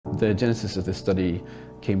The genesis of this study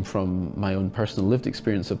came from my own personal lived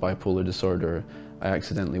experience of bipolar disorder. I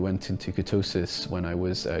accidentally went into ketosis when I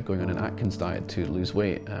was going on an Atkins diet to lose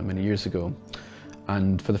weight many years ago.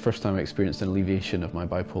 And for the first time I experienced an alleviation of my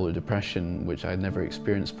bipolar depression, which I had never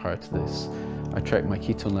experienced prior to this. I tracked my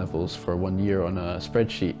ketone levels for 1 year on a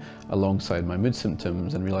spreadsheet alongside my mood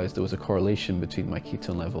symptoms and realised there was a correlation between my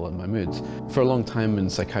ketone level and my mood. For a long time in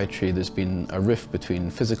psychiatry there's been a rift between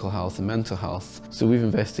physical health and mental health, so we've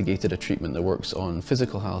investigated a treatment that works on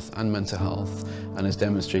physical health and mental health and has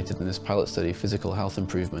demonstrated in this pilot study physical health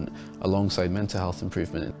improvement alongside mental health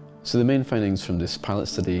improvement. So the main findings from this pilot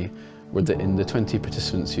study were that in the 20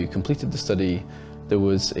 participants who completed the study, there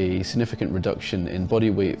was a significant reduction in body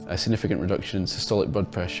weight, a significant reduction in systolic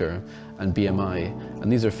blood pressure and BMI,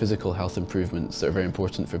 and these are physical health improvements that are very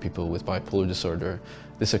important for people with bipolar disorder.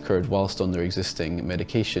 This occurred whilst on their existing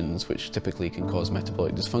medications, which typically can cause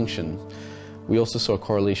metabolic dysfunction. We also saw a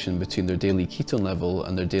correlation between their daily ketone level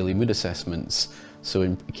and their daily mood assessments. So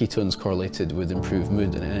ketones correlated with improved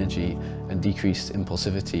mood and energy and decreased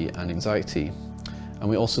impulsivity and anxiety. And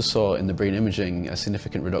we also saw in the brain imaging a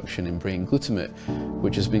significant reduction in brain glutamate,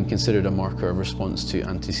 which has been considered a marker of response to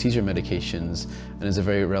anti-seizure medications and is a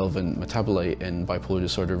very relevant metabolite in bipolar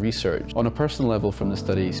disorder research. On a personal level from the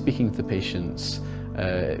study, speaking to the patients,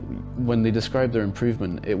 when they described their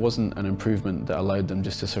improvement, it wasn't an improvement that allowed them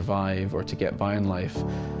just to survive or to get by in life,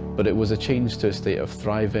 but it was a change to a state of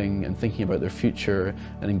thriving and thinking about their future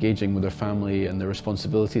and engaging with their family and their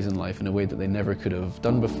responsibilities in life in a way that they never could have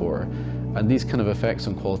done before. And these kind of effects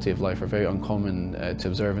on quality of life are very uncommon to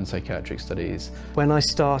observe in psychiatric studies. When I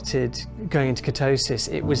started going into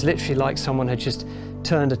ketosis, it was literally like someone had just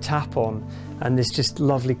turned a tap on and this just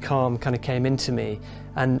lovely calm kind of came into me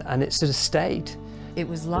and it sort of stayed. It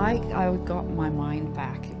was like I got my mind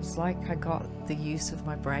back. It was like I got the use of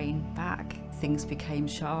my brain back. Things became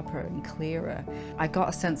sharper and clearer. I got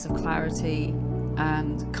a sense of clarity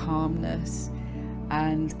and calmness,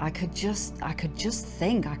 and I could just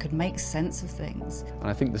think, I could make sense of things. And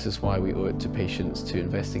I think this is why we owe it to patients to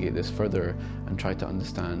investigate this further and try to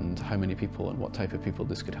understand how many people and what type of people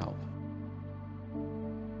this could help.